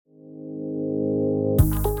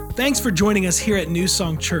Thanks for joining us here at New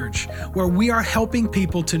Song Church, where we are helping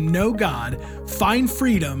people to know God, find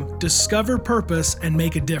freedom, discover purpose, and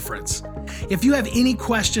make a difference. If you have any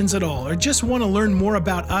questions at all or just want to learn more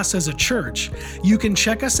about us as a church, you can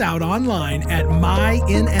check us out online at mynsc.org.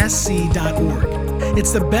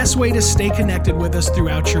 It's the best way to stay connected with us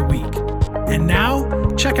throughout your week. And now,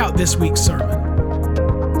 check out this week's sermon.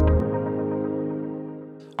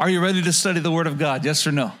 Are you ready to study the Word of God? Yes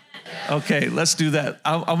or no? Okay, let's do that.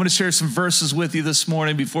 I'm going to share some verses with you this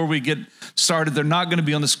morning before we get started. They're not going to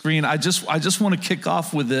be on the screen. I just want to kick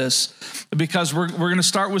off with this because we're going to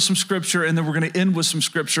start with some scripture and then we're going to end with some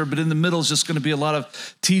scripture. But in the middle is just going to be a lot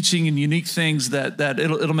of teaching and unique things that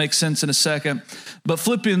it'll make sense in a second. But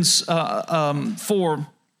Philippians 4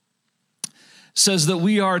 says that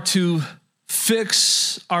we are to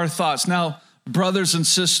fix our thoughts. Now, brothers and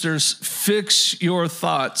sisters, fix your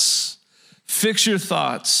thoughts. Fix your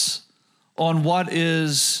thoughts on what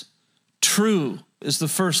is true is the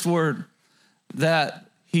first word that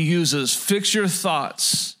he uses. Fix your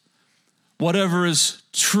thoughts. Whatever is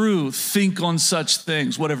true, think on such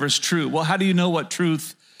things, whatever is true. Well, how do you know what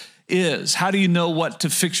truth is? How do you know what to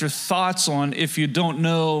fix your thoughts on if you don't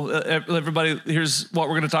know? Everybody, here's what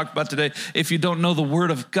we're going to talk about today. If you don't know the Word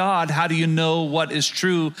of God, how do you know what is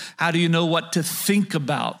true? How do you know what to think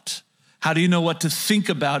about? How do you know what to think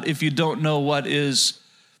about if you don't know what is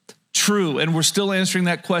true? And we're still answering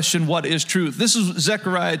that question, what is truth? This is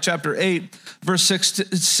Zechariah chapter 8, verse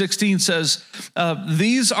 16 says,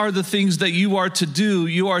 these are the things that you are to do.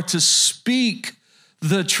 You are to speak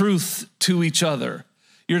the truth to each other.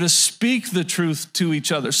 You're to speak the truth to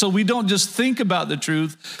each other. So we don't just think about the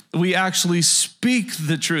truth, we actually speak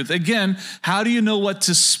the truth. Again, how do you know what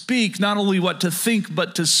to speak? Not only what to think,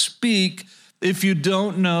 but to speak if you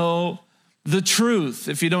don't know the truth,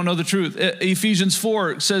 if you don't know the truth. Ephesians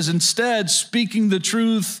 4 says, instead, speaking the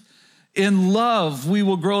truth in love, we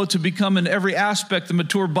will grow to become in every aspect the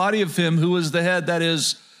mature body of him who is the head, that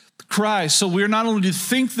is Christ. So we're not only to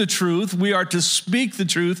think the truth, we are to speak the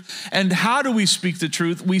truth. And how do we speak the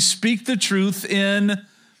truth? We speak the truth in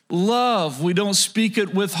love. We don't speak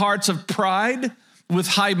it with hearts of pride, with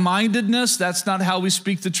high-mindedness. That's not how we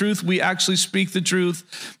speak the truth. We actually speak the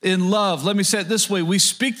truth in love. Let me say it this way. We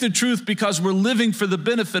speak the truth because we're living for the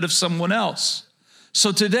benefit of someone else.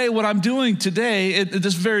 So today, what I'm doing today at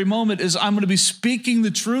this very moment is I'm going to be speaking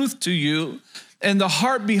the truth to you. And the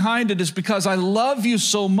heart behind it is because I love you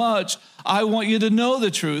so much, I want you to know the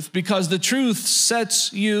truth because the truth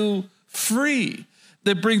sets you free.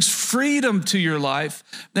 That brings freedom to your life.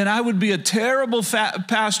 Then I would be a terrible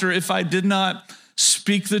pastor if I did not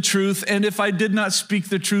speak the truth, and if I did not speak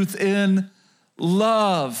the truth in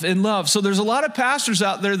love, So there's a lot of pastors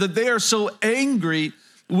out there that they are so angry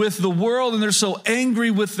with the world and they're so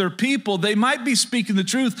angry with their people. They might be speaking the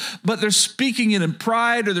truth, but they're speaking it in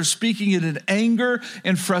pride or they're speaking it in anger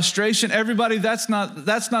and frustration. Everybody, that's not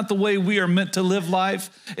the way we are meant to live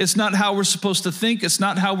life. It's not how we're supposed to think. It's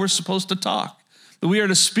not how we're supposed to talk. We are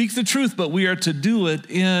to speak the truth, but we are to do it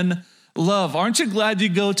in love. Aren't you glad you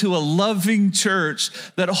go to a loving church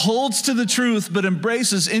that holds to the truth but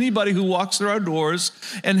embraces anybody who walks through our doors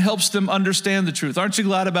and helps them understand the truth? Aren't you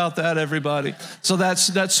glad about that, everybody? So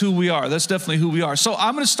that's who we are. That's definitely who we are. So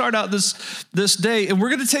I'm going to start out this day, and we're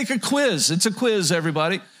going to take a quiz. It's a quiz,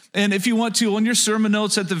 everybody. And if you want to, on your sermon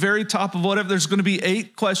notes at the very top of whatever, there's going to be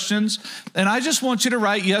 8 questions. And I just want you to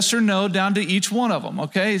write yes or no down to each one of them,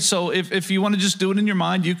 okay? So if you want to just do it in your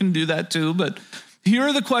mind, you can do that too. But here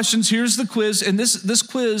are the questions. Here's the quiz. And this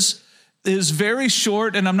quiz is very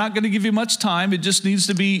short, and I'm not going to give you much time. It just needs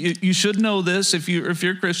to be, you should know this. If you're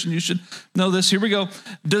a Christian, you should know this. Here we go.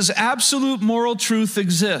 Does absolute moral truth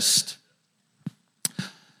exist?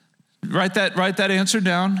 Write that answer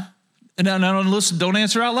down. And now listen, don't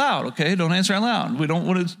answer out loud, okay? Don't answer out loud. We don't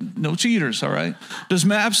want to, no cheaters, all right? Does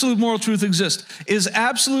absolute moral truth exist? Is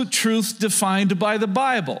absolute truth defined by the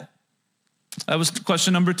Bible? That was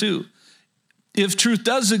question number 2. If truth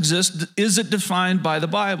does exist, is it defined by the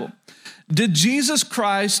Bible? Did Jesus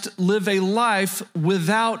Christ live a life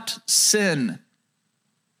without sin?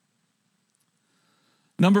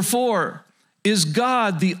 Number 4, is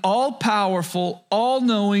God the all-powerful,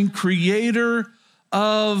 all-knowing creator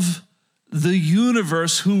of the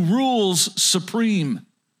universe who rules supreme?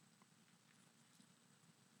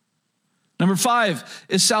 Number 5,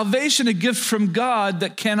 is salvation a gift from God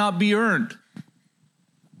that cannot be earned?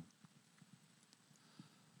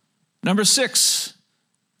 Number 6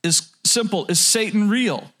 is simple. Is Satan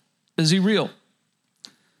real? Is he real?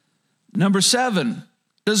 Number 7,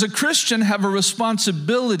 does a Christian have a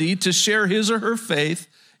responsibility to share his or her faith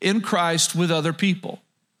in Christ with other people?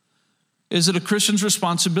 Is it a Christian's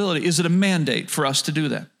responsibility? Is it a mandate for us to do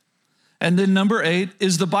that? And then number 8,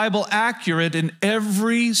 is the Bible accurate in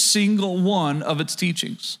every single one of its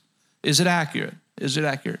teachings? Is it accurate? Is it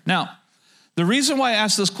accurate? Now, the reason why I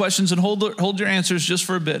ask those questions, and hold your answers just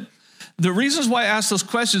for a bit. The reasons why I ask those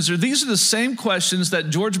questions these are the same questions that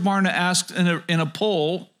George Barna asked in a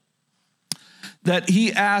poll that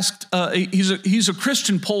he asked. He's a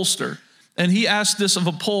Christian pollster, and he asked this of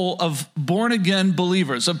a poll of born-again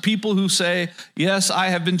believers, of people who say, yes, I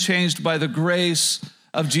have been changed by the grace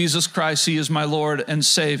of Jesus Christ. He is my Lord and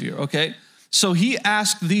Savior, okay? So he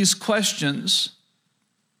asked these questions,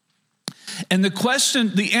 and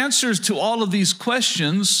the answers to all of these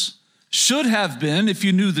questions should have been, if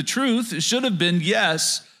you knew the truth, it should have been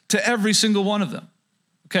yes to every single one of them,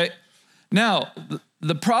 okay? Now,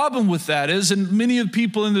 the problem with that is, and many of the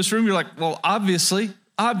people in this room, you're like, well, obviously.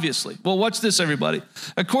 Well, watch this, everybody.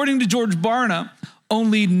 According to George Barna,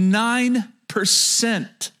 only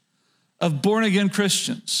 9% of born-again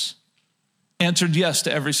Christians answered yes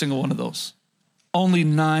to every single one of those. Only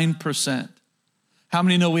 9%. How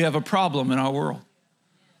many know we have a problem in our world?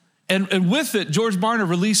 And with it, George Barna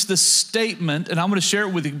released this statement, and I'm going to share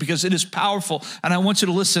it with you because it is powerful, and I want you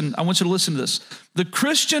to listen. I want you to listen to this. The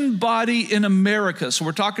Christian body in America, so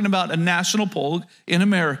we're talking about a national poll in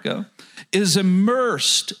America, is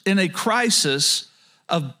immersed in a crisis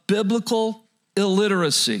of biblical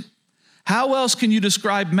illiteracy. How else can you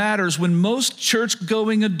describe matters when most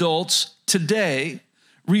church-going adults today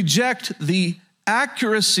reject the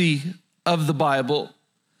accuracy of the Bible,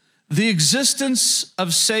 the existence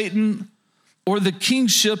of Satan, or the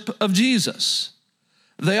kingship of Jesus?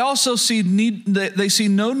 They also see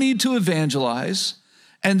no need to evangelize,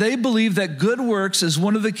 and they believe that good works is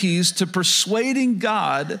one of the keys to persuading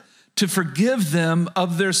God to forgive them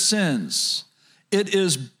of their sins. It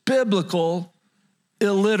is biblical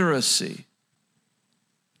illiteracy.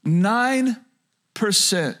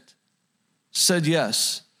 9% said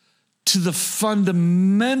yes to the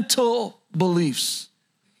fundamental beliefs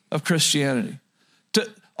of Christianity.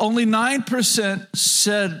 Only 9%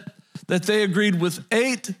 said that they agreed with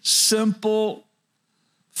 8 simple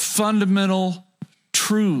fundamental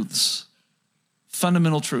truths.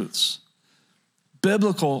 Fundamental truths.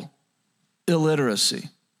 Biblical illiteracy.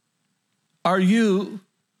 Are you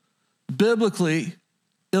biblically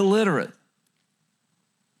illiterate?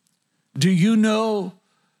 Do you know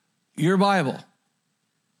your Bible?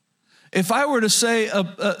 If I were to say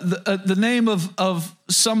the name of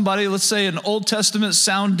somebody, let's say an Old Testament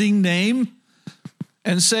sounding name,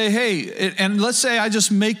 and say, hey, and let's say I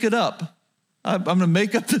just make it up. I'm going to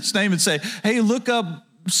make up this name and say, hey, look up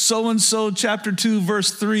so-and-so chapter 2,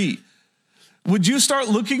 verse 3. Would you start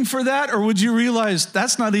looking for that, or would you realize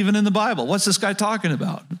that's not even in the Bible? What's this guy talking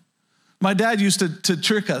about? My dad used to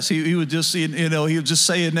trick us. He would just, he would just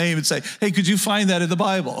say a name and say, hey, could you find that in the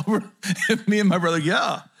Bible? Me and my brother,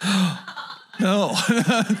 yeah. No,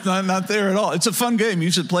 not there at all. It's a fun game.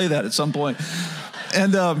 You should play that at some point.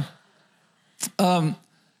 And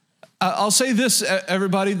I'll say this,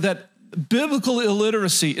 everybody, that biblical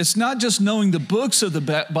illiteracy, it's not just knowing the books of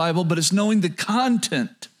the Bible, but it's knowing the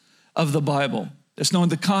content of the Bible. It's knowing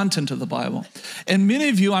the content of the Bible. And many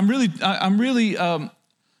of you, I'm really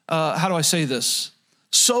how do I say this?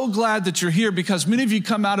 So glad that you're here, because many of you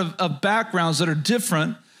come out of backgrounds that are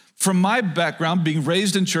different from my background, being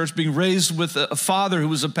raised in church, being raised with a father who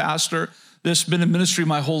was a pastor that's been in ministry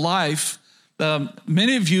my whole life.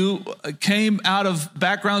 Many of you came out of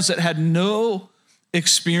backgrounds that had no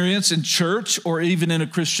experience in church or even in a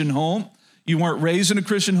Christian home. You weren't raised in a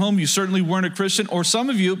Christian home. You certainly weren't a Christian. Or some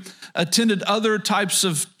of you attended other types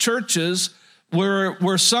of churches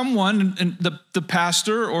where someone, and the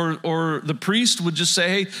pastor or the priest would just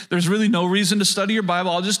say, hey, there's really no reason to study your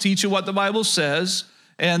Bible. I'll just teach you what the Bible says.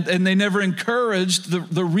 And they never encouraged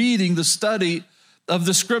the reading, the study of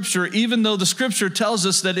the Scripture, even though the Scripture tells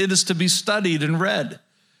us that it is to be studied and read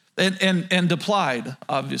and applied,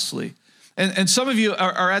 obviously. And some of you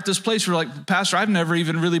are at this place where you're like, Pastor, I've never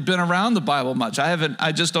even really been around the Bible much.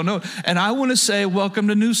 I just don't know. And I want to say, welcome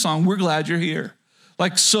to New Song. We're glad you're here.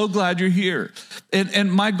 Like, so glad you're here.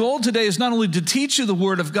 And my goal today is not only to teach you the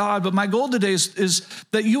Word of God, but my goal today is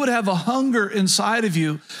that you would have a hunger inside of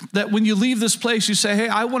you, that when you leave this place, you say, hey,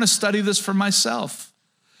 I want to study this for myself.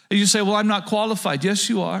 And you say, well, I'm not qualified. Yes,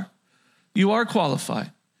 you are. You are qualified.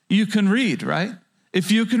 You can read, right?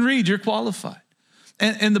 If you can read, you're qualified.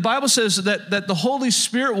 And the Bible says that the Holy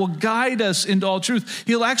Spirit will guide us into all truth.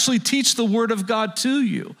 He'll actually teach the Word of God to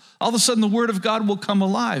you. All of a sudden, the Word of God will come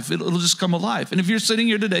alive. It'll just come alive. And if you're sitting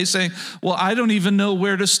here today saying, well, I don't even know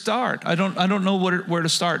where to start. I don't know where to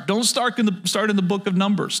start. Don't start in the book of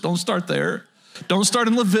Numbers. Don't start there. Don't start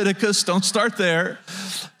in Leviticus. Don't start there.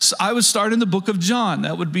 So I would start in the book of John.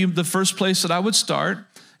 That would be the first place that I would start.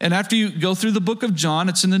 And after you go through the book of John,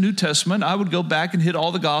 it's in the New Testament, I would go back and hit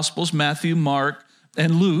all the Gospels, Matthew, Mark,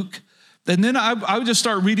 and Luke. And then I would just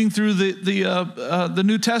start reading through the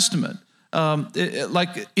New Testament.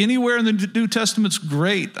 Like anywhere in the New Testament's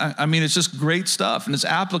great. I mean, it's just great stuff and it's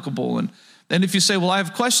applicable. And if you say, well, I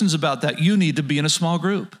have questions about that, you need to be in a small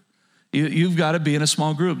group. You've got to be in a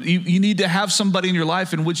small group. You need to have somebody in your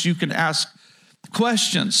life in which you can ask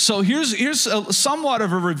questions. So here's somewhat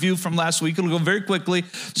of a review from last week. It'll go very quickly.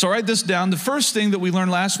 So write this down. The first thing that we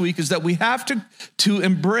learned last week is that we have to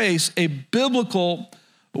embrace a biblical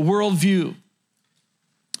worldview.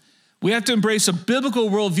 We have to embrace a biblical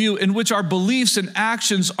worldview in which our beliefs and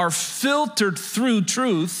actions are filtered through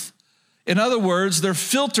truth. In other words, they're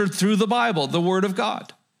filtered through the Bible, the Word of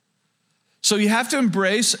God. So you have to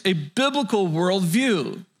embrace a biblical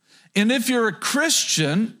worldview. And if you're a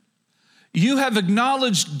Christian, you have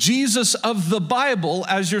acknowledged Jesus of the Bible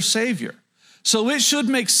as your Savior. So it should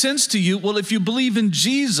make sense to you, well, if you believe in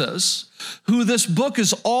Jesus, who this book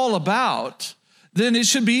is all about, then it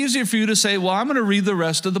should be easier for you to say, well, I'm going to read the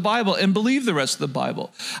rest of the Bible and believe the rest of the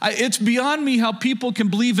Bible. It's beyond me how people can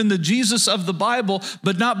believe in the Jesus of the Bible,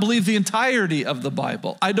 but not believe the entirety of the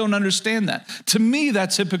Bible. I don't understand that. To me,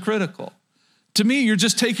 that's hypocritical. To me, you're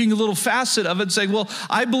just taking a little facet of it and saying, well,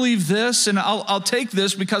 I believe this and I'll take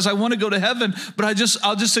this because I want to go to heaven, but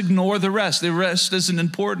I'll just ignore the rest. The rest isn't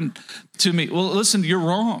important to me. Well, listen, you're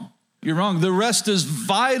wrong. You're wrong. The rest is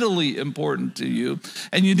vitally important to you.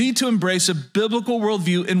 And you need to embrace a biblical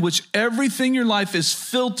worldview in which everything in your life is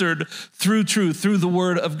filtered through truth, through the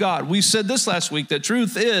Word of God. We said this last week, that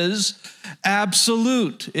truth is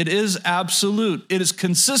absolute. It is absolute. It is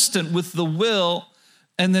consistent with the will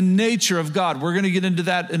and the nature of God. We're going to get into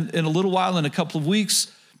that in a little while, in a couple of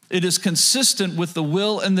weeks. It is consistent with the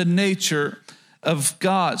will and the nature of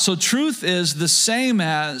God. So truth is the same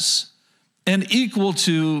as and equal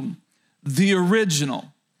to the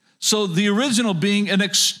original. So the original being an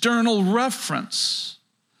external reference.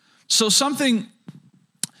 So something,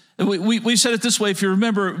 we said it this way, if you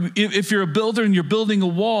remember, if you're a builder and you're building a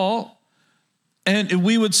wall, and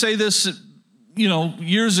we would say this,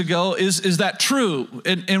 years ago, is that true?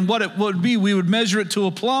 And what it would be, we would measure it to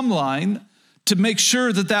a plumb line to make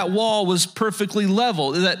sure that wall was perfectly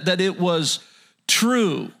level, that it was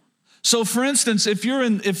true. So for instance, if you're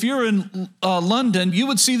in London, you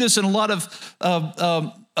would see this in a lot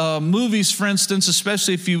of movies, for instance,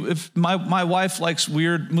 especially if my wife likes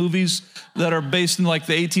weird movies that are based in like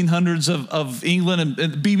the 1800s of England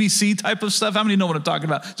and BBC type of stuff. How many know what I'm talking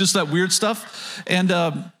about? Just that weird stuff.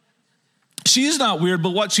 And she's not weird,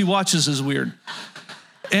 but what she watches is weird.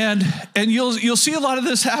 And you'll see a lot of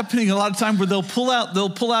this happening a lot of time where they'll pull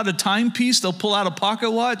out a timepiece, they'll pull out a pocket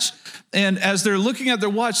watch, and as they're looking at their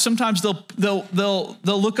watch, sometimes they'll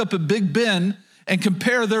look up at Big Ben and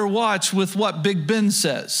compare their watch with what Big Ben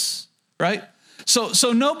says, right?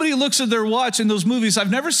 So nobody looks at their watch in those movies.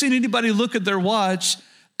 I've never seen anybody look at their watch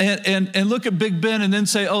and look at Big Ben and then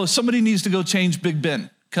say, oh, somebody needs to go change Big Ben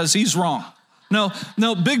because he's wrong.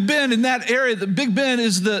 No, Big Ben in that area, the Big Ben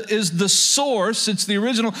is the source, it's the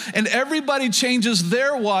original, and everybody changes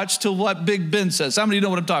their watch to what Big Ben says. How many know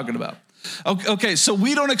what I'm talking about? Okay, so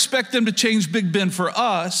we don't expect them to change Big Ben for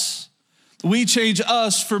us. We change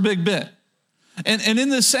us for Big Ben. And in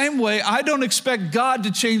the same way, I don't expect God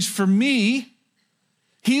to change for me.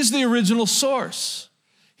 He's the original source.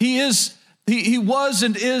 He was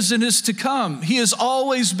and is to come. He has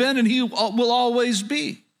always been and he will always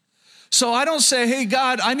be. So I don't say, hey,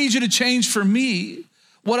 God, I need you to change for me.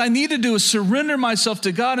 What I need to do is surrender myself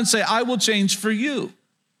to God and say, I will change for you.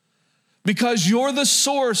 Because you're the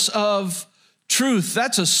source of truth.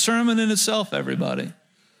 That's a sermon in itself, everybody.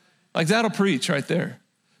 Like that'll preach right there.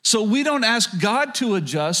 So we don't ask God to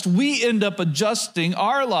adjust. We end up adjusting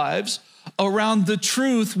our lives around the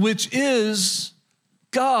truth, which is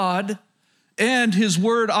God, and his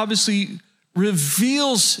word obviously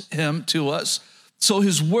reveals him to us. So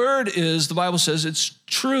his word is, the Bible says, it's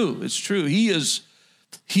true. It's true. He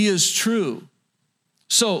is true.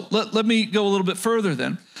 So let me go a little bit further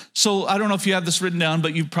then. So I don't know if you have this written down,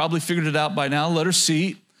 but you've probably figured it out by now. Letter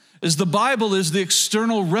C is the Bible is the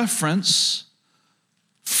external reference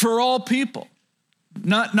for all people.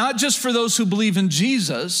 Not just for those who believe in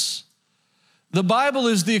Jesus, The Bible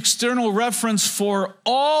is the external reference for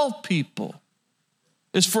all people.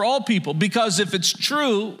 It's for all people, because if it's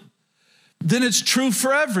true, then it's true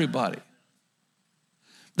for everybody.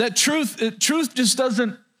 That truth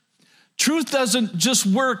doesn't just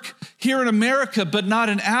work here in America, but not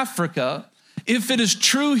in Africa. If it is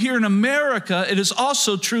true here in America, it is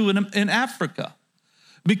also true in Africa,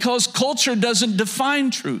 because culture doesn't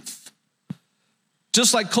define truth,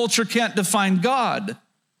 just like culture can't define God.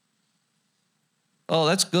 Oh,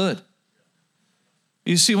 that's good.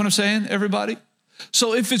 You see what I'm saying, everybody?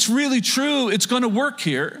 So if it's really true, it's going to work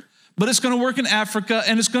here, but it's going to work in Africa,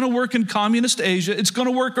 and it's going to work in communist Asia. It's going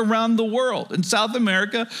to work around the world. In South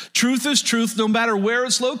America, truth is truth. No matter where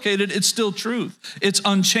it's located, it's still truth. It's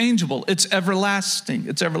unchangeable. It's everlasting.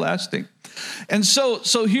 It's everlasting. And so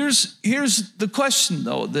here's the question,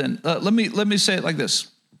 though. Then let me say it like this.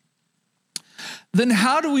 Then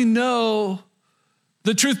how do we know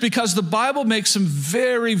the truth? Because the Bible makes some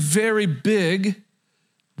very, very big,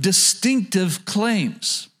 distinctive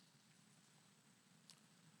claims.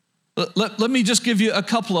 Let me just give you a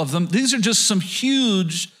couple of them. These are just some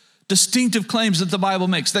huge, distinctive claims that the Bible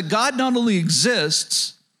makes. That God not only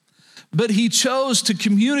exists, but he chose to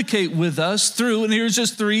communicate with us through, and here's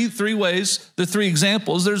just three ways, the three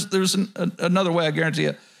examples. There's another way, I guarantee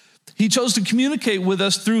you. He chose to communicate with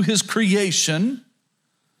us through his creation.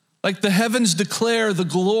 Like the heavens declare the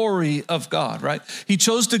glory of God, right? He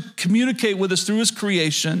chose to communicate with us through his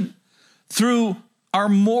creation, through our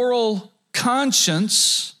moral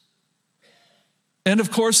conscience, and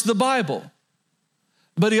of course the Bible.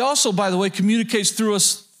 But he also, by the way, communicates through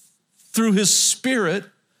us through his Spirit,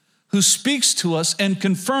 who speaks to us and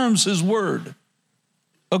confirms his word.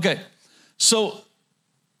 Okay, so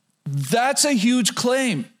that's a huge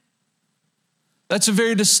claim. That's a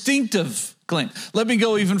very distinctive claim. Let me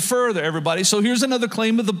go even further, everybody. So here's another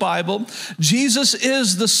claim of the Bible. Jesus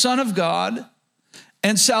is the Son of God,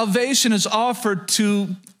 and salvation is offered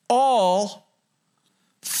to all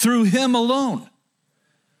through him alone.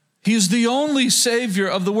 He's the only Savior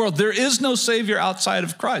of the world. There is no Savior outside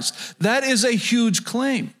of Christ. That is a huge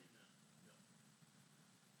claim.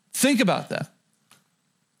 Think about that.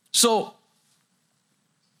 So,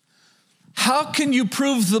 how can you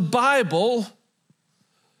prove the Bible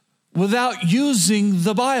without using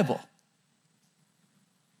the Bible?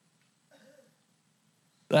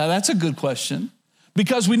 That's a good question,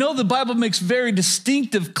 because we know the Bible makes very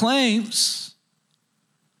distinctive claims.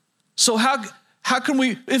 So how can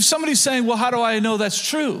we, if somebody's saying, well, how do I know that's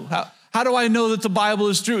true? How do I know that the Bible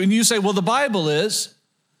is true? And you say, well, the Bible is.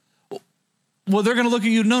 Well, they're going to look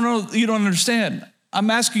at you, no, you don't understand. I'm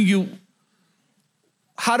asking you,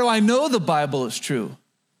 how do I know the Bible is true?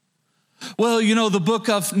 Well, the book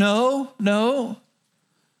of, no.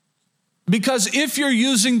 Because if you're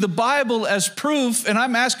using the Bible as proof, and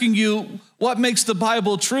I'm asking you what makes the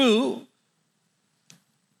Bible true,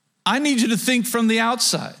 I need you to think from the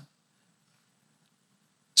outside.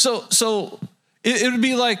 So it would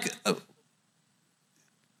be like,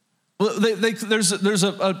 there's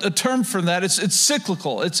a term for that. It's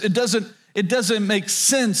cyclical. It doesn't make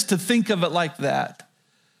sense to think of it like that.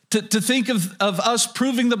 To think of us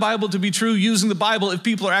proving the Bible to be true using the Bible if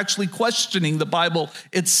people are actually questioning the Bible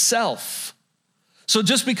itself. So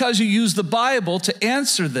just because you use the Bible to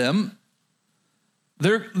answer them,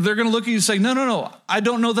 they're going to look at you and say, no, I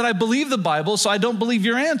don't know that I believe the Bible, so I don't believe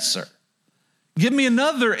your answer. Give me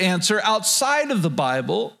another answer outside of the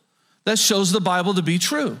Bible that shows the Bible to be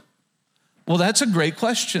true. Well, that's a great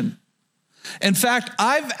question. In fact,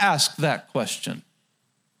 I've asked that question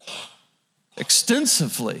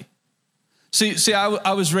extensively. See,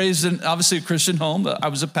 I was raised in obviously a Christian home. I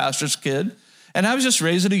was a pastor's kid, and I was just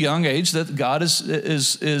raised at a young age that God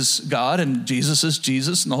is God, and Jesus is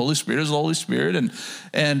Jesus, and the Holy Spirit is the Holy Spirit,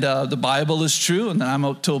 and the Bible is true, and then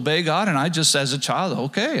I'm to obey God. And I just, as a child,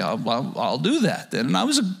 okay, I'll do that. And I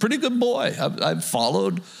was a pretty good boy. I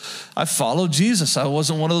followed Jesus. I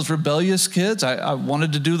wasn't one of those rebellious kids. I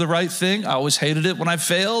wanted to do the right thing. I always hated it when I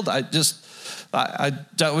failed. I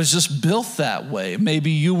was just built that way.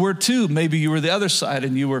 Maybe you were too. Maybe you were the other side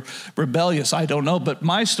and you were rebellious. I don't know. But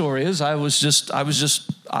my story is I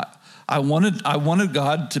wanted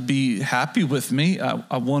God to be happy with me.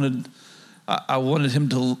 I wanted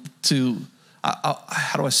him to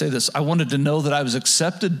how do I say this? I wanted to know that I was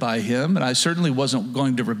accepted by him, and I certainly wasn't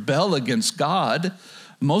going to rebel against God,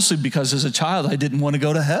 mostly because as a child, I didn't want to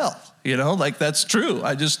go to hell. That's true.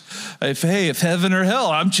 If heaven or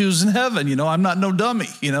hell, I'm choosing heaven. I'm not no dummy,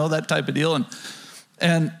 that type of deal.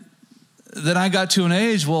 And then I got to an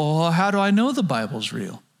age, well, how do I know the Bible's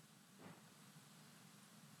real?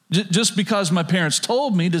 Just because my parents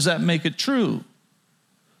told me, does that make it true?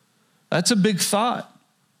 That's a big thought.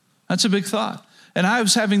 That's a big thought. And I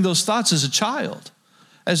was having those thoughts as a child.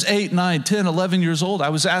 As 8, 9, 10, 11 years old, I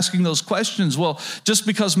was asking those questions. Well, just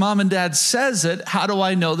because mom and dad says it, how do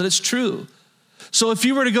I know that it's true? So if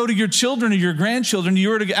you were to go to your children or your grandchildren, you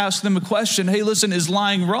were to ask them a question, hey, listen, is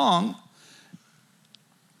lying wrong?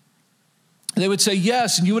 They would say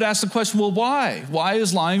yes, and you would ask the question, well, why? Why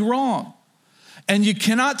is lying wrong? And you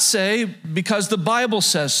cannot say because the Bible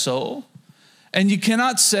says so, and you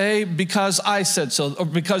cannot say because I said so, or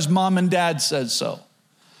because mom and dad said so.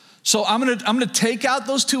 So I'm gonna take out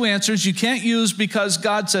those two answers. You can't use because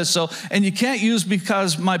God says so, and you can't use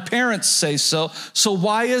because my parents say so. So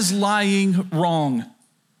why is lying wrong?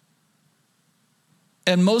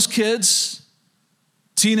 And most kids,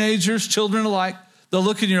 teenagers, children alike, they'll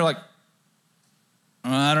look at you and you're like,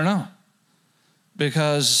 I don't know.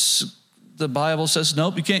 Because the Bible says,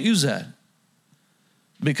 nope, you can't use that.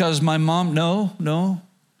 Because my mom, no,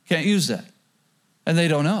 can't use that. And they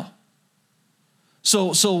don't know.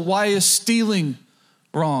 So why is stealing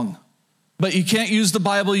wrong? But you can't use the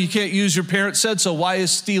Bible, you can't use your parents said so. Why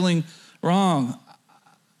is stealing wrong?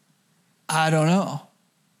 I don't know.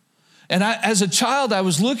 And as a child, I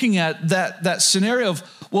was looking at that scenario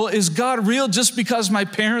of, well, is God real just because my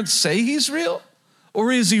parents say he's real?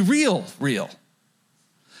 Or is he real?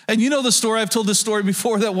 And you know the story, I've told this story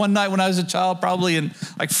before, that one night when I was a child, probably in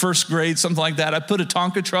like first grade, something like that, I put a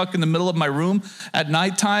Tonka truck in the middle of my room at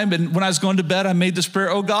nighttime. And when I was going to bed, I made this prayer,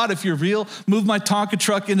 oh God, if you're real, move my Tonka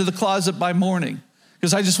truck into the closet by morning,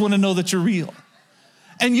 because I just want to know that you're real.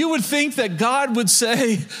 And you would think that God would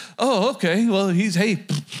say, oh, okay, well, hey,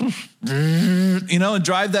 and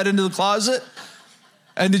drive that into the closet.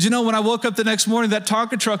 And did you know when I woke up the next morning, that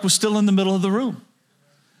Tonka truck was still in the middle of the room.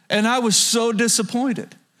 And I was so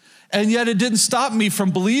disappointed. And yet it didn't stop me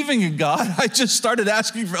from believing in God. I just started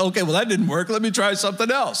asking for, okay, well, that didn't work. Let me try something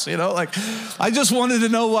else. I just wanted to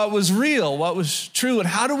know what was real, what was true. And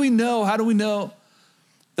how do we know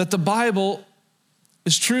that the Bible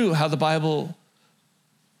is true? How the Bible,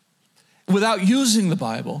 without using the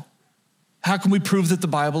Bible, how can we prove that the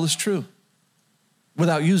Bible is true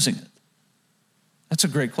without using it? That's a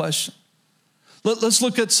great question. Let's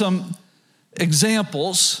look at some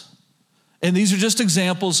examples. And these are just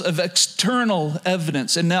examples of external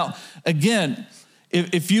evidence. And now, again,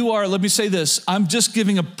 if you are, let me say this, I'm just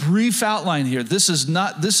giving a brief outline here. This is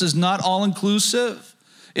not all inclusive.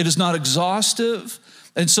 It is not exhaustive.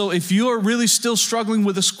 And so if you are really still struggling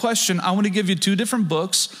with this question, I want to give you two different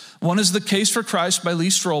books. One is The Case for Christ by Lee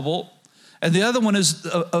Strobel. And the other one is,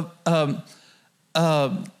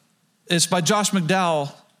 it's by Josh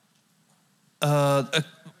McDowell.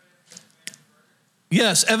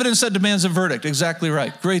 Yes, Evidence That Demands a Verdict. Exactly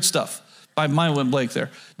right. Great stuff. My mind went blank there.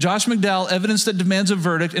 Josh McDowell, Evidence That Demands a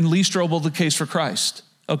Verdict, and Lee Strobel, The Case for Christ.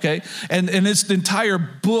 Okay? And it's the entire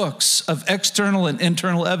books of external and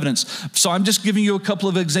internal evidence. So I'm just giving you a couple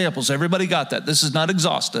of examples. Everybody got that. This is not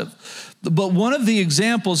exhaustive. But one of the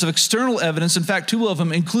examples of external evidence, in fact, two of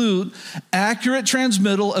them, include accurate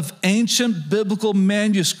transmittal of ancient biblical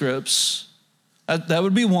manuscripts. That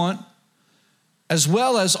would be one. As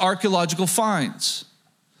well as archaeological finds.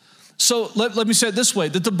 So let me say it this way,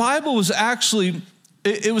 that the Bible was actually,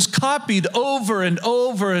 it was copied over and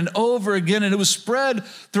over and over again, and it was spread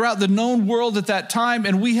throughout the known world at that time,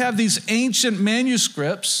 and we have these ancient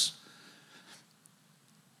manuscripts,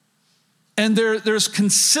 and there's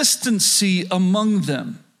consistency among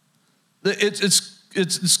them.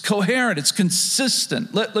 It's coherent, it's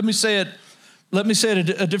consistent. Let me say it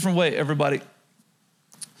a different way, everybody.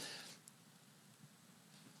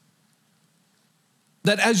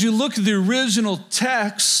 That as you look at the original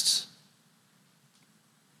text,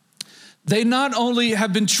 they not only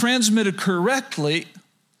have been transmitted correctly,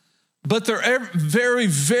 but they're very,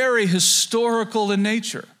 very historical in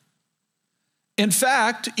nature. In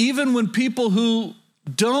fact, even when people who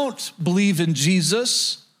don't believe in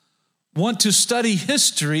Jesus want to study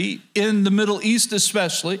history in the Middle East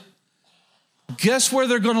especially, guess where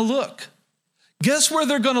they're going to look? Guess where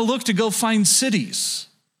they're going to look to go find cities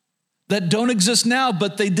that don't exist now,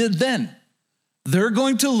 but they did then? They're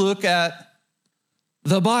going to look at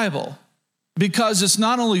the Bible because it's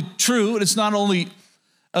not only true, it's not only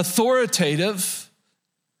authoritative,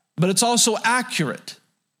 but it's also accurate.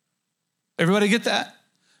 Everybody get that?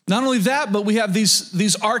 Not only that, but we have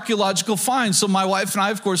these archaeological finds. So my wife and I,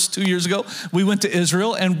 of course, 2 years ago, we went to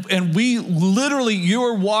Israel, and we literally,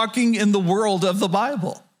 you're walking in the world of the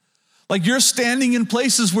Bible. Like you're standing in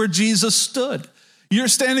places where Jesus stood. You're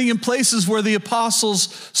standing in places where the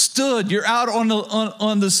apostles stood. You're out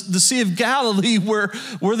on the Sea of Galilee where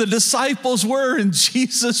the disciples were and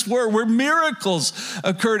Jesus were, where miracles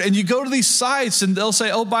occurred. And you go to these sites and they'll say,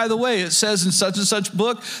 oh, by the way, it says in such and such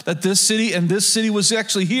book that this city and this city was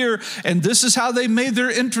actually here. And this is how they made their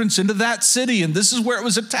entrance into that city. And this is where it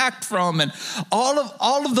was attacked from. And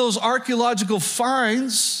all of those archaeological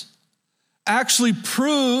finds actually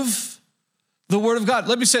prove the word of God.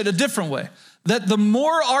 Let me say it a different way. That the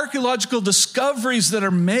more archaeological discoveries that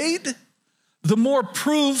are made, the more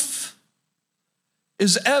proof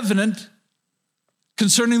is evident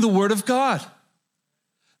concerning the Word of God.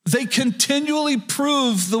 They continually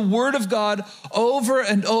prove the Word of God over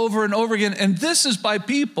and over and over again. And this is by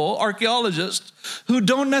people, archaeologists, who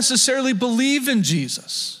don't necessarily believe in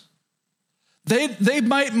Jesus. They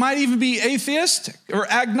might even be atheistic or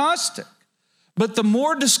agnostic. But the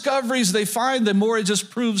more discoveries they find, the more it just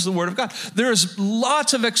proves the word of God. There's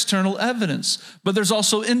lots of external evidence, but there's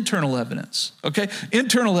also internal evidence, okay?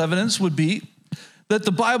 Internal evidence would be that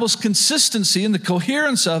the Bible's consistency and the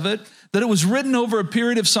coherence of it, that it was written over a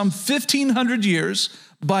period of some 1,500 years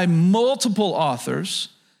by multiple authors.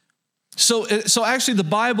 So actually the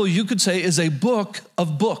Bible, you could say, is a book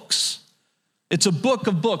of books. It's a book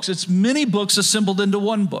of books. It's many books assembled into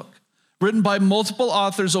one book, written by multiple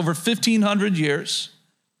authors over 1,500 years.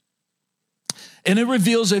 And it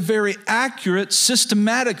reveals a very accurate,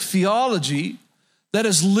 systematic theology that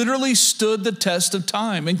has literally stood the test of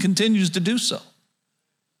time and continues to do so.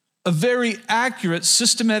 A very accurate,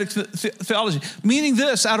 systematic theology. Meaning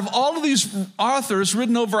this, out of all of these authors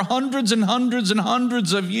written over hundreds and hundreds and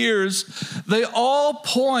hundreds of years, they all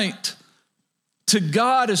point to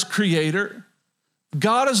God as creator,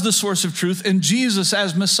 God as the source of truth, and Jesus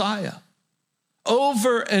as Messiah.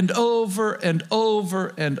 Over and over and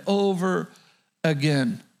over and over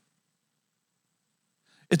again.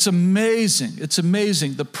 It's amazing. It's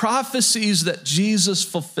amazing. The prophecies that Jesus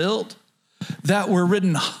fulfilled that were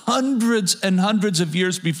written hundreds and hundreds of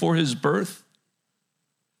years before his birth.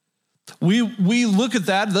 We look at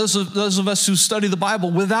that, those of us who study the Bible,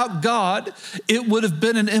 without God, it would have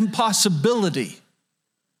been an impossibility.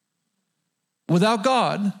 Without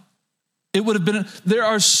God, it would have been, there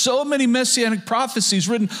are so many messianic prophecies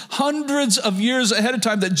written hundreds of years ahead of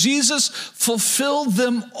time that Jesus fulfilled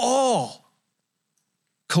them all.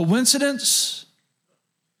 Coincidence?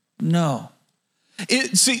 No.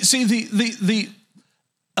 Let me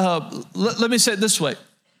say it this way.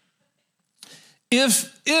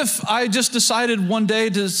 If I just decided one day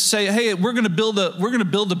to say, hey, we're going to build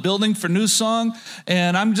a building for New Song,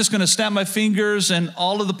 and I'm just going to snap my fingers and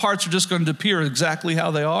all of the parts are just going to appear exactly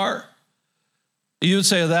how they are, you would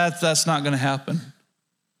say that's not going to happen.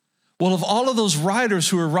 Well, of all of those writers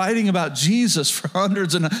who are writing about Jesus for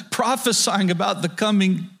hundreds and prophesying about the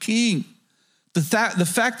coming king, the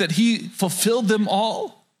fact that he fulfilled them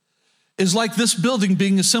all is like this building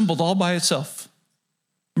being assembled all by itself.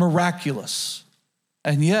 Miraculous.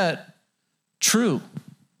 And yet true.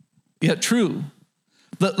 Yet true.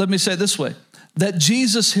 Let me say it this way, that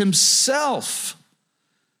Jesus himself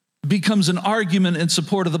becomes an argument in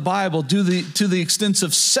support of the Bible to the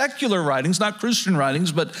extensive secular writings, not Christian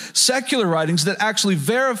writings, but secular writings that actually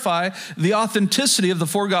verify the authenticity of the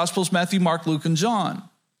four Gospels, Matthew, Mark, Luke, and John.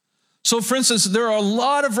 So for instance, there are a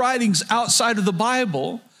lot of writings outside of the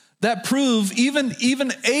Bible that prove even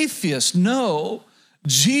atheists know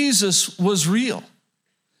Jesus was real.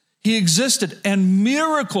 He existed and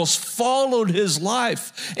miracles followed his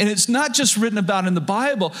life. And it's not just written about in the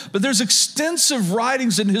Bible, but there's extensive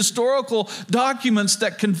writings and historical documents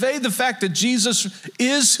that convey the fact that Jesus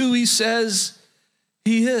is who he says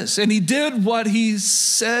he is. And he did what he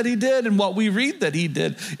said he did and what we read that he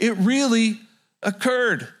did. It really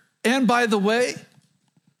occurred. And by the way,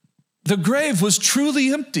 the grave was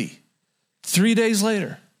truly empty 3 days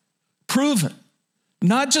later. Proven,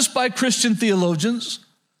 not just by Christian theologians,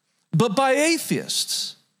 but by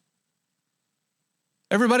atheists.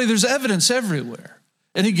 Everybody, there's evidence everywhere.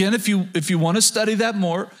 And again, if you want to study that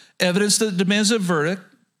more, evidence that demands a verdict,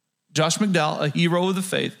 Josh McDowell, a hero of the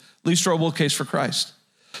faith, Lee Strobel, Case for Christ.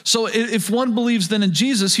 So if one believes then in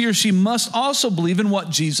Jesus, he or she must also believe in what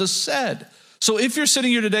Jesus said. So if you're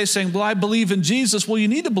sitting here today saying, well, I believe in Jesus, well, you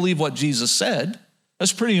need to believe what Jesus said.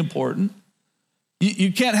 That's pretty important.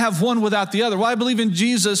 You can't have one without the other. Well, I believe in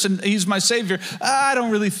Jesus and he's my Savior. I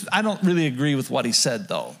don't really agree with what he said,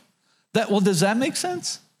 though. Does that make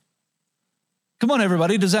sense? Come on,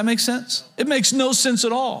 everybody. Does that make sense? It makes no sense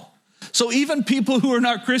at all. So even people who are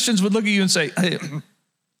not Christians would look at you and say, hey,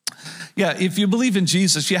 yeah, if you believe in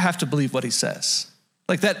Jesus, you have to believe what he says.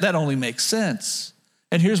 Like that only makes sense.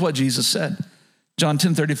 And here's what Jesus said. John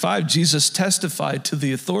 10:35, Jesus testified to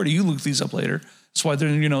the authority. You look these up later. That's why they're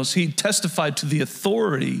in your notes. He testified to the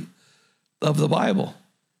authority of the Bible.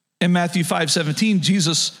 In Matthew 5:17,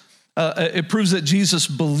 it proves that Jesus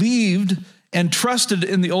believed and trusted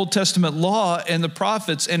in the Old Testament law and the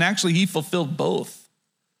prophets, and actually he fulfilled both.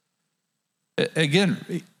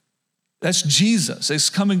 Again, that's Jesus.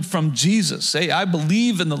 It's coming from Jesus. Say, I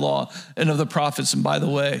believe in the law and of the prophets, and by the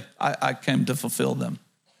way, I came to fulfill them.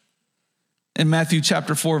 In Matthew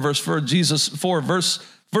chapter 4, verse 4,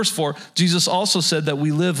 verse 4, Jesus also said that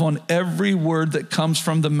we live on every word that comes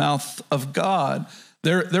from the mouth of God,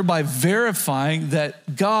 thereby verifying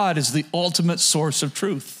that God is the ultimate source of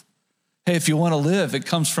truth. Hey, if you want to live, it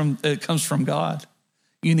comes from God.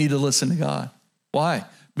 You need to listen to God. Why?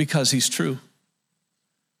 Because he's true.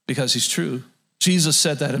 Because he's true. Jesus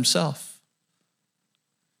said that himself.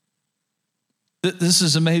 This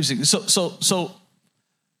is amazing. So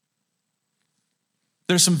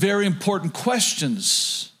there's some very important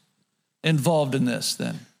questions involved in this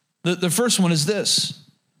then. The first one is this: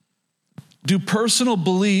 do personal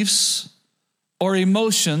beliefs or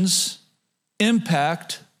emotions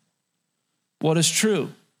impact what is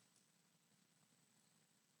true?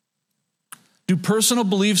 Do personal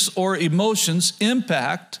beliefs or emotions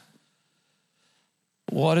impact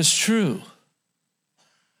what is true?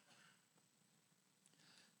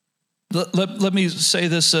 Let me say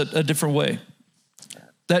this a different way.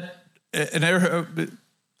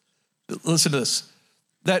 Listen to this.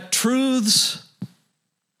 That truths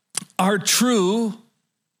are true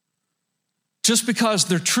just because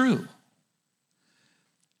they're true,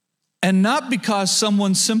 and not because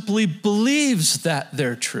someone simply believes that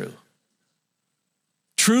they're true.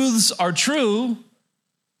 Truths are true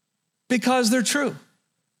because they're true.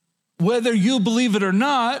 Whether you believe it or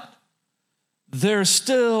not, they're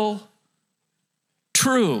still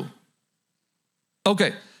true.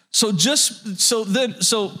 Okay, so just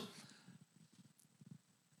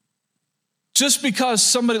because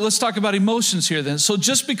somebody, let's talk about emotions here then. So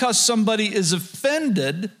just because somebody is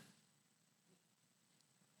offended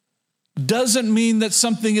doesn't mean that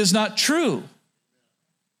something is not true.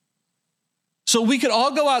 So we could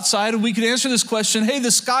all go outside and we could answer this question, hey,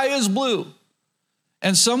 the sky is blue.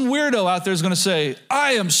 And some weirdo out there is going to say,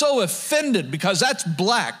 I am so offended because that's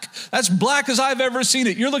black. That's black as I've ever seen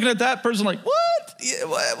it. You're looking at that person like, what? Yeah,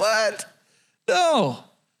 what? No.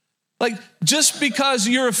 Like, just because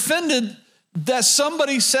you're offended that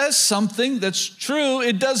somebody says something that's true,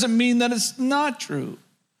 it doesn't mean that it's not true.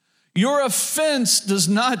 Your offense does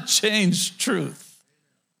not change truth.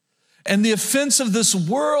 And the offense of this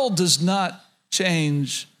world does not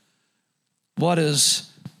change what is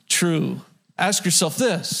true. Ask yourself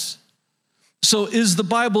this. So is the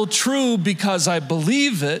Bible true because I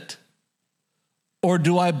believe it, or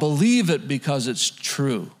do I believe it because it's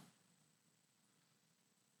true?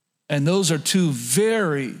 And those are two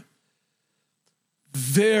very,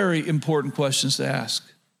 very important questions to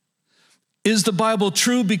ask. Is the Bible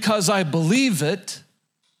true because I believe it,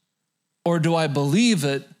 or do I believe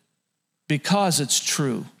it because it's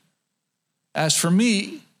true? As for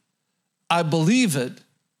me, I believe it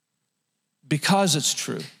because it's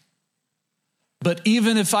true. But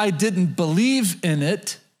even if I didn't believe in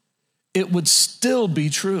it, it would still be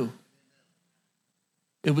true.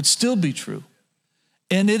 It would still be true.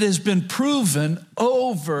 And it has been proven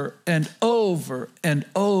over and over and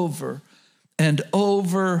over and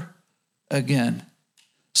over again.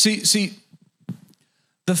 See,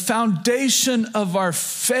 the foundation of our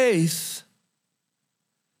faith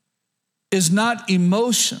is not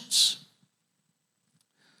emotions,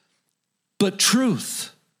 but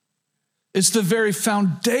truth. It's the very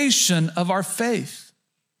foundation of our faith.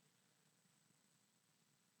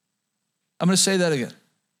 I'm going to say that again.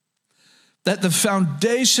 That the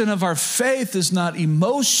foundation of our faith is not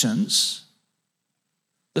emotions.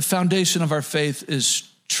 The foundation of our faith is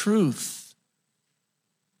truth.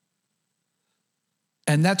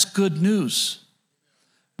 And that's good news,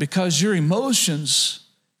 because your emotions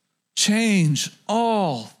change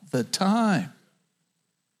all the time.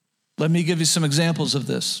 Let me give you some examples of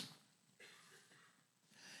this.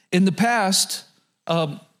 In the past,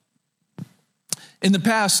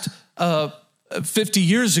 50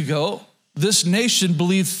 years ago, this nation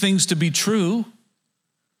believed things to be true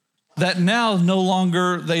that now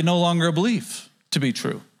they no longer believe to be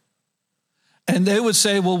true. And they would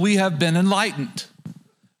say, well, we have been enlightened.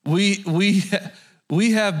 We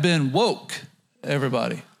have been woke,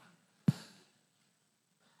 everybody.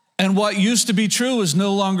 And what used to be true is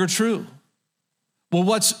no longer true.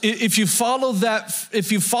 Well, if you follow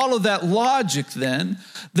that logic, then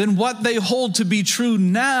what they hold to be true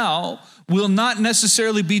now will not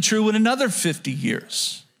necessarily be true in another 50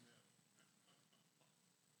 years.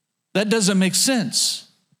 That doesn't make sense.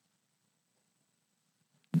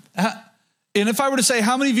 And if I were to say,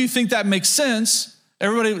 how many of you think that makes sense?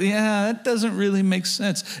 Everybody, yeah, that doesn't really make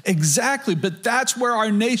sense. Exactly, but that's where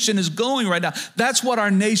our nation is going right now. That's what our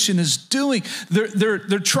nation is doing. They're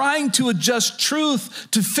trying to adjust truth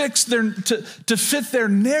to fit their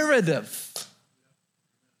narrative.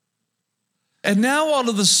 And now all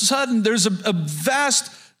of a sudden, there's a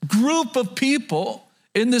vast group of people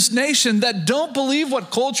in this nation that don't believe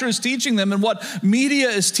what culture is teaching them and what media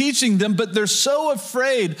is teaching them, but they're so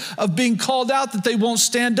afraid of being called out that they won't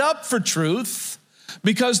stand up for truth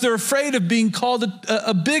because they're afraid of being called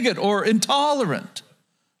a bigot or intolerant.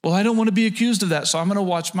 Well, I don't want to be accused of that, so I'm going to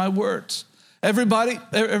watch my words. Everybody,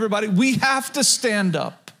 we have to stand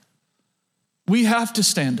up. We have to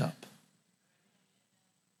stand up.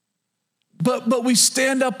 But we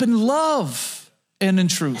stand up in love and in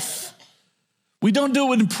truth. We don't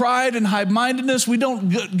do it in pride and high-mindedness. We don't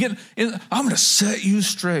get in, I'm going to set you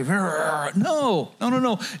straight. No.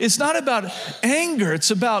 It's not about anger. It's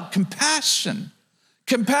about compassion.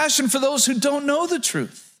 Compassion for those who don't know the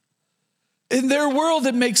truth. In their world,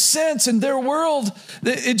 it makes sense. In their world,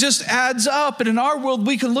 it just adds up. And in our world,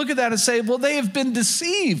 we can look at that and say, well, they have been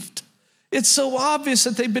deceived. It's so obvious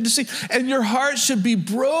that they've been deceived. And your heart should be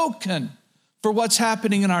broken for what's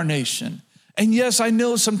happening in our nation. And yes, I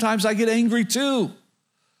know sometimes I get angry too.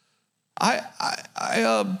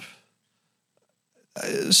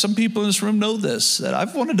 Some people in this room know this, that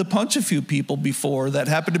I've wanted to punch a few people before that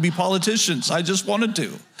happen to be politicians. I just wanted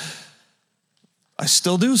to. I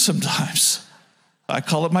still do sometimes. I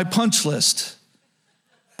call it my punch list.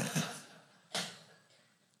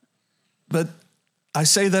 But I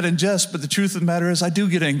say that in jest, but the truth of the matter is I do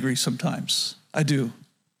get angry sometimes. I do.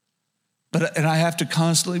 And I have to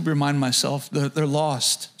constantly remind myself that they're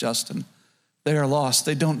lost, Justin. They are lost.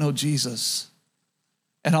 They don't know Jesus.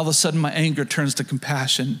 And all of a sudden, my anger turns to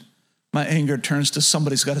compassion. My anger turns to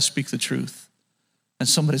somebody's got to speak the truth. And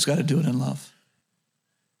somebody's got to do it in love.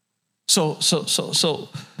 So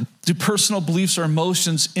do personal beliefs or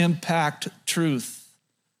emotions impact truth?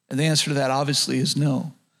 And the answer to that obviously is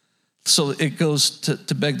no. So it goes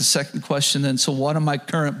to beg the second question then. So what am I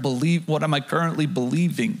currently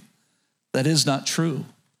believing that is not true?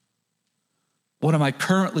 What am I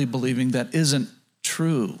currently believing that isn't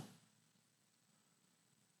true?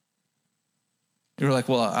 You're like,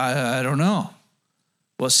 well, I don't know.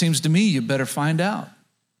 Well, it seems to me you better find out.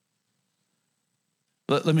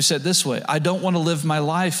 Let me say it this way. I don't want to live my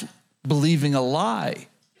life believing a lie.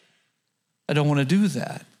 I don't want to do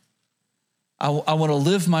that. I want to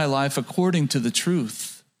live my life according to the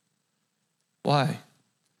truth. Why?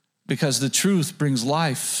 Because the truth brings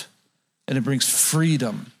life and it brings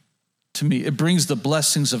freedom to me. It brings the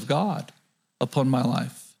blessings of God upon my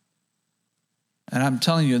life. And I'm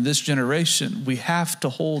telling you, in this generation, we have to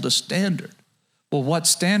hold a standard. Well, what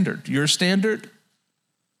standard? Your standard?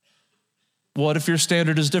 What if your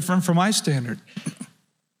standard is different from my standard?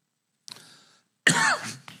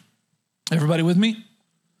 Everybody with me?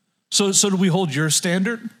 So do we hold your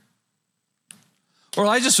standard? Or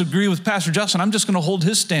I just agree with Pastor Justin. I'm just going to hold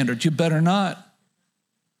his standard. You better not.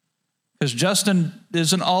 Because Justin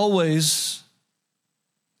isn't always,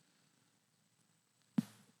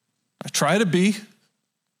 I try to be,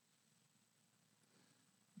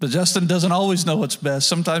 but Justin doesn't always know what's best.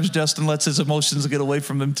 Sometimes Justin lets his emotions get away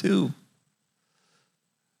from him too.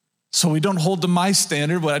 So we don't hold to my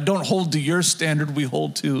standard, but I don't hold to your standard. We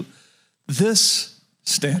hold to this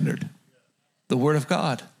standard, the Word of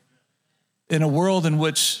God. In a world in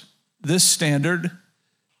which this standard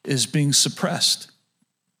is being suppressed.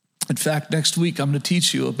 In fact, next week I'm going to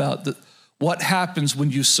teach you about what happens when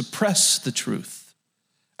you suppress the truth.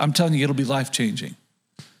 I'm telling you, it'll be life-changing.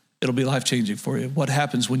 It'll be life-changing for you. What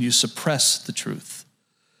happens when you suppress the truth?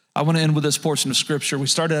 I want to end with this portion of Scripture. We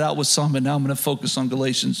started out with some, and now I'm going to focus on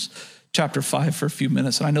Galatians chapter 5 for a few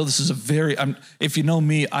minutes. And I know this is if you know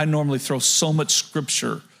me, I normally throw so much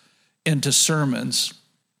Scripture into sermons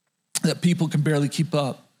that people can barely keep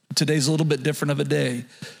up. Today's a little bit different of a day,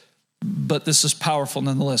 but this is powerful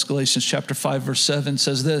nonetheless. Galatians chapter 5, verse 7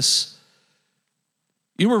 says this: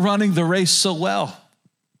 you were running the race so well.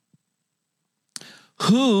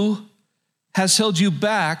 Who has held you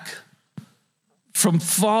back from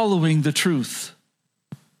following the truth?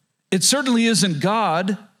 It certainly isn't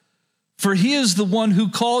God, for he is the one who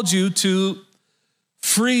called you to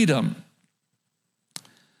freedom.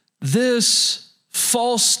 This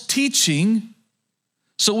false teaching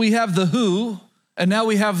So we have the who, and now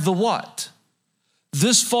we have the what.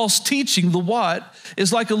 This false teaching, the what,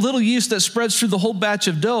 is like a little yeast that spreads through the whole batch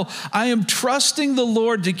of dough. I am trusting the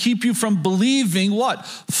Lord to keep you from believing what?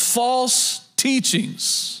 False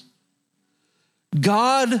teachings.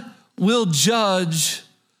 God will judge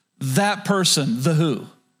that person, the who.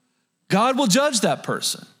 God will judge that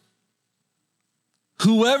person.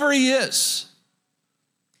 Whoever he is,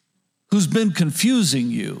 who's been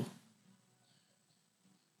confusing you.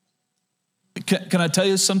 Can I tell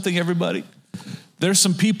you something, everybody? There's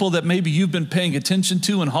some people that maybe you've been paying attention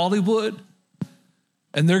to in Hollywood,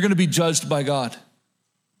 and they're going to be judged by God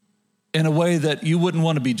in a way that you wouldn't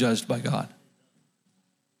want to be judged by God.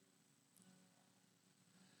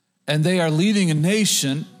 And they are leading a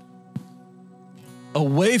nation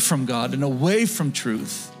away from God and away from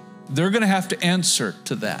truth. They're going to have to answer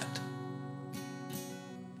to that.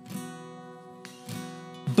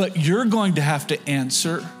 But you're going to have to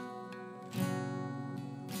answer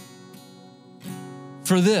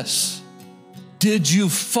for this. Did you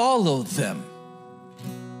follow them?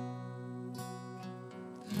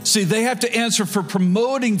 See, they have to answer for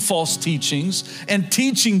promoting false teachings and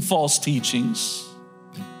teaching false teachings.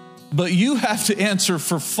 But you have to answer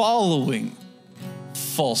for following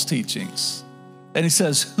false teachings. And he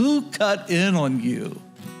says, who cut in on you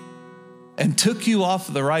and took you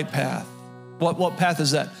off the right path? What path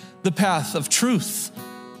is that? The path of truth,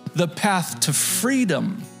 the path to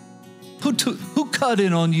freedom. Who cut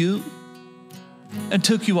in on you and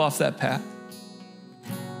took you off that path?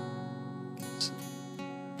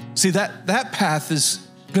 See, that path is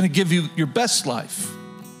going to give you your best life.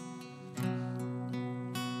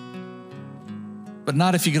 But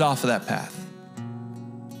not if you get off of that path.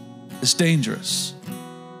 It's dangerous.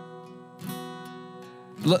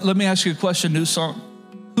 Let me ask you a question, New Song.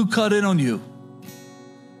 Who cut in on you?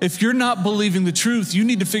 If you're not believing the truth, you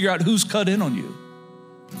need to figure out who's cut in on you.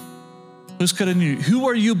 Who's cut in on you? Who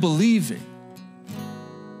are you believing?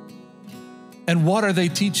 And what are they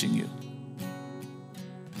teaching you?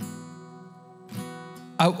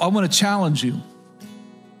 I want to challenge you.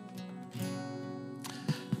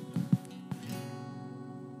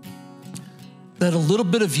 That a little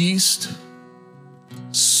bit of yeast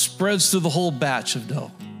spreads through the whole batch of dough.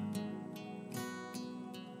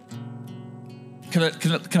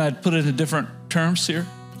 Can I put it in different terms here?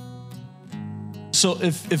 So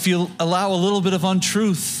if you allow a little bit of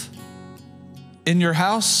untruth in your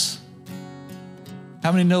house,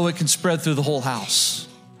 how many know it can spread through the whole house?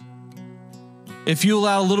 If you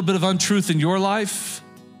allow a little bit of untruth in your life,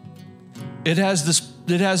 it has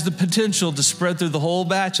the potential to spread through the whole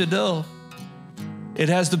batch of dough. It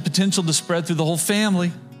has the potential to spread through the whole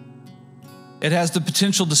family. It has the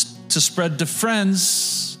potential to spread to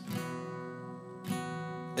friends.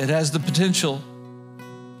 It has the potential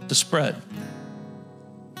to spread.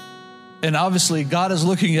 And obviously, God is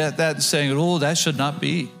looking at that and saying, oh, that should not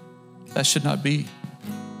be. That should not be.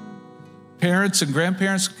 Parents and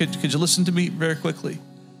grandparents, could you listen to me very quickly?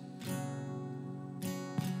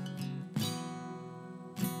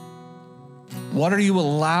 What are you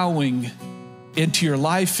allowing into your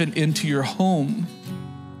life and into your home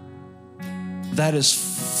that is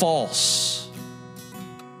false?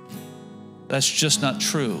 That's just not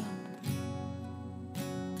true.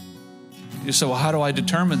 You say, well, how do I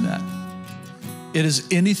determine that? It is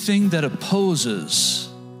anything that opposes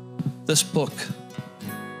this book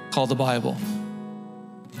called the Bible.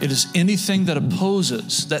 It is anything that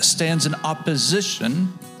opposes, that stands in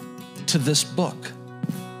opposition to this book.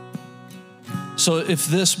 So if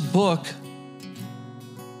this book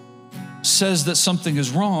says that something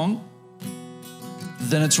is wrong,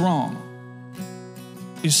 then it's wrong.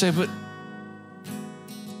 You say, but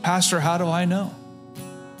Pastor, how do I know?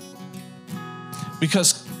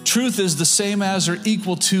 Because truth is the same as or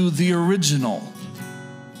equal to the original.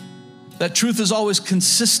 That truth is always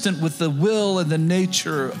consistent with the will and the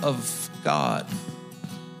nature of God.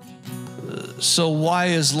 So why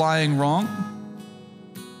is lying wrong?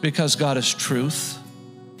 Because God is truth.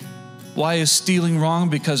 Why is stealing wrong?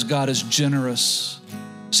 Because God is generous.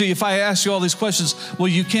 See, if I ask you all these questions, well,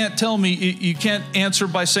 you can't tell me, you can't answer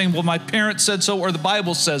by saying, well, my parents said so or the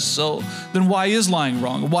Bible says so. Then why is lying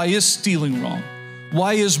wrong? Why is stealing wrong?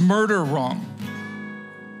 Why is murder wrong?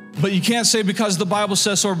 But you can't say because the Bible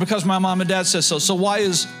says so or because my mom and dad says so. So why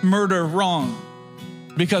is murder wrong?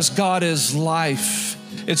 Because God is life.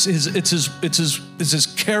 It's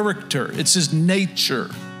his character. It's his nature.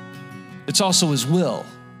 It's also his will.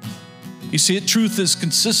 You see, truth is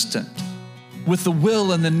consistent with the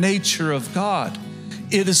will and the nature of God.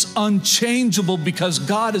 It is unchangeable because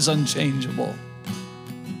God is unchangeable.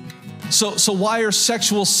 So why are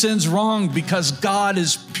sexual sins wrong? Because God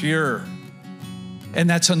is pure, and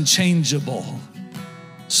that's unchangeable.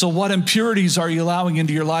 So what impurities are you allowing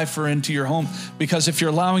into your life or into your home? Because if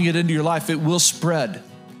you're allowing it into your life, it will spread.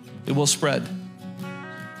 It will spread.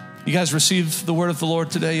 You guys receive the word of the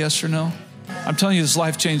Lord today, yes or no? I'm telling you, this is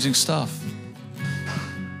life-changing stuff.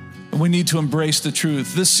 And we need to embrace the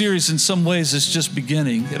truth. This series in some ways is just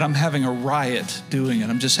beginning, and I'm having a riot doing it.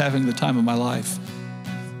 I'm just having the time of my life.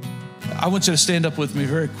 I want you to stand up with me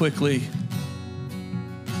very quickly.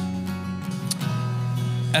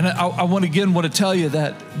 And I want to tell you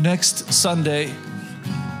that next Sunday,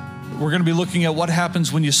 we're going to be looking at what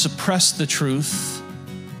happens when you suppress the truth.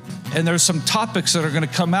 And there's some topics that are going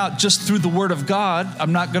to come out just through the Word of God.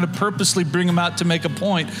 I'm not going to purposely bring them out to make a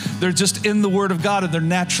point. They're just in the Word of God, and they're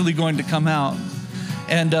naturally going to come out.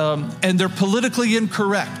 And they're politically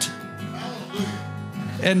incorrect.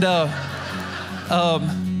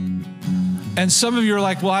 And some of you are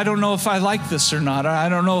like, well, I don't know if I like this or not. I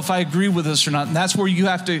don't know if I agree with this or not. And that's where you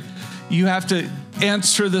have to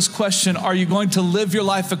answer this question. Are you going to live your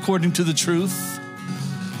life according to the truth?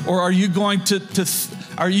 Or are you going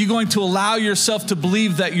to allow yourself to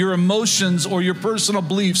believe that your emotions or your personal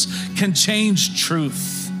beliefs can change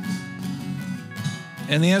truth?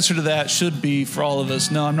 And the answer to that should be for all of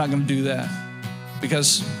us, no, I'm not going to do that.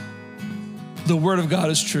 Because the Word of God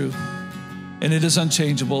is true. And it is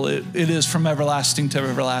unchangeable. It is from everlasting to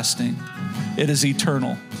everlasting. It is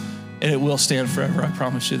eternal. And it will stand forever, I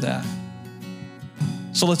promise you that.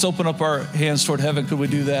 So let's open up our hands toward heaven. Could we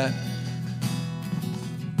do that?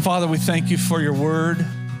 Father, we thank you for your word.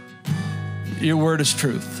 Your word is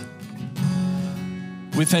truth.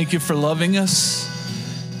 We thank you for loving us.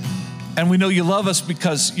 And we know you love us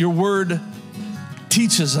because your word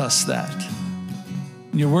teaches us that.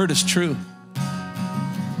 And your word is true.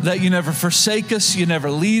 That you never forsake us, you never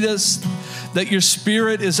lead us, that your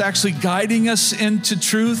Spirit is actually guiding us into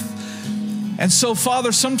truth. And so,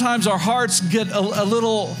 Father, sometimes our hearts get a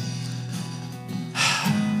little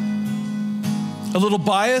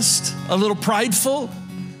biased, a little prideful,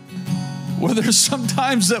 where there's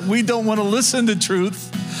sometimes that we don't want to listen to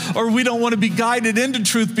truth, or we don't want to be guided into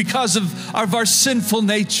truth because of our sinful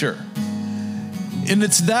nature. And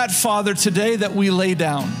it's that, Father, today that we lay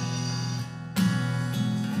down.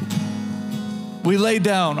 We lay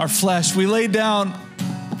down our flesh. We lay down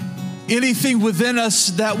anything within us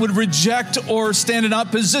that would reject or stand in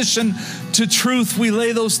opposition to truth. We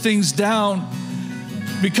lay those things down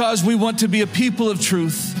because we want to be a people of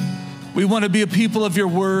truth. We want to be a people of your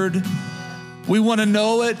word. We want to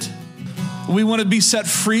know it. We want to be set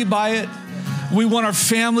free by it. We want our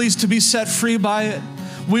families to be set free by it.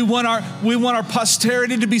 We want our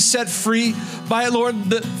posterity to be set free by it, Lord,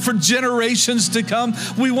 for generations to come.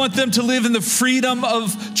 We want them to live in the freedom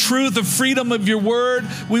of truth, the freedom of your word.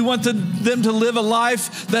 We want them to live a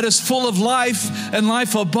life that is full of life and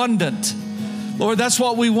life abundant. Lord, that's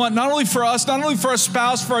what we want, not only for us, not only for our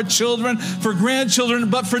spouse, for our children, for grandchildren,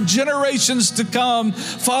 but for generations to come.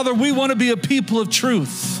 Father, we want to be a people of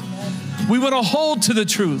truth. We want to hold to the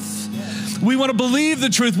truth. We want to believe the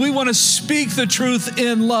truth. We want to speak the truth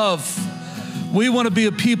in love. We want to be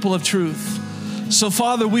a people of truth. So,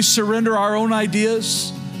 Father, we surrender our own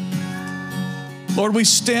ideas. Lord, we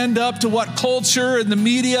stand up to what culture and the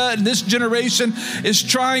media and this generation is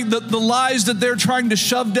trying, the lies that they're trying to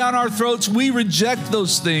shove down our throats. We reject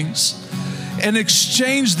those things and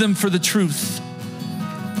exchange them for the truth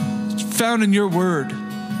found in your word.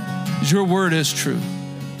 Your word is true.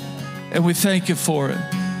 And we thank you for it.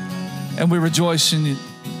 And we rejoice in you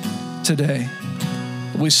today.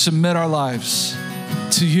 We submit our lives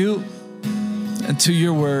to you and to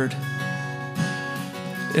your word.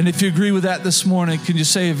 And if you agree with that this morning, can you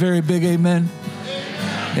say a very big amen?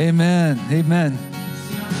 Amen. Amen.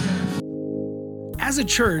 As a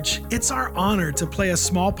church, it's our honor to play a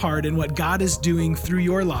small part in what God is doing through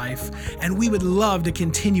your life, and we would love to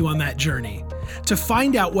continue on that journey. To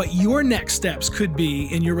find out what your next steps could be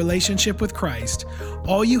in your relationship with Christ,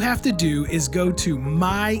 all you have to do is go to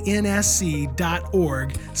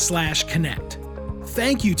mynsc.org/connect.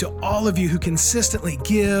 Thank you to all of you who consistently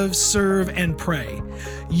give, serve, and pray.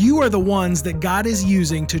 You are the ones that God is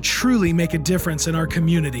using to truly make a difference in our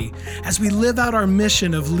community as we live out our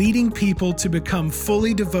mission of leading people to become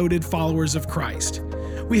fully devoted followers of Christ.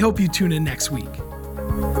 We hope you tune in next week.